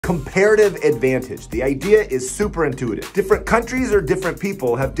Comparative advantage. The idea is super intuitive. Different countries or different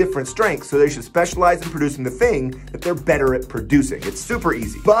people have different strengths, so they should specialize in producing the thing that they're better at producing. It's super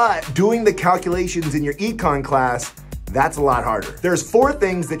easy. But doing the calculations in your econ class, that's a lot harder. There's 4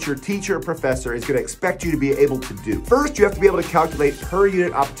 things that your teacher or professor is gonna expect you to be able to do. First, you have to be able to calculate per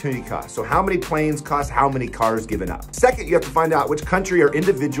unit opportunity cost. So how many planes cost how many cars given up. Second, you have to find out which country or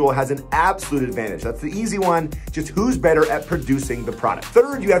individual has an absolute advantage. That's the easy one, just who's better at producing the product.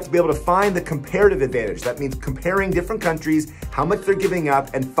 Third, you have to be able to find the comparative advantage. That means comparing different countries, how much they're giving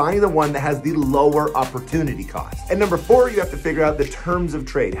up, and finding the one that has the lower opportunity cost. And number 4, you have to figure out the terms of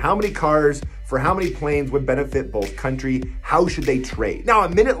trade. How many cars for how many planes would benefit both country? How should they trade? Now, a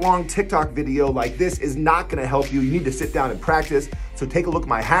minute-long TikTok video like this is not gonna help you. You need to sit down and practice. So take a look at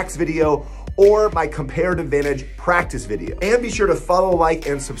my hacks video or my comparative advantage practice video. And be sure to follow, like,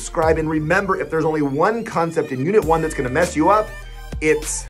 and subscribe. And remember, if there's only one concept in Unit 1 that's gonna mess you up, it's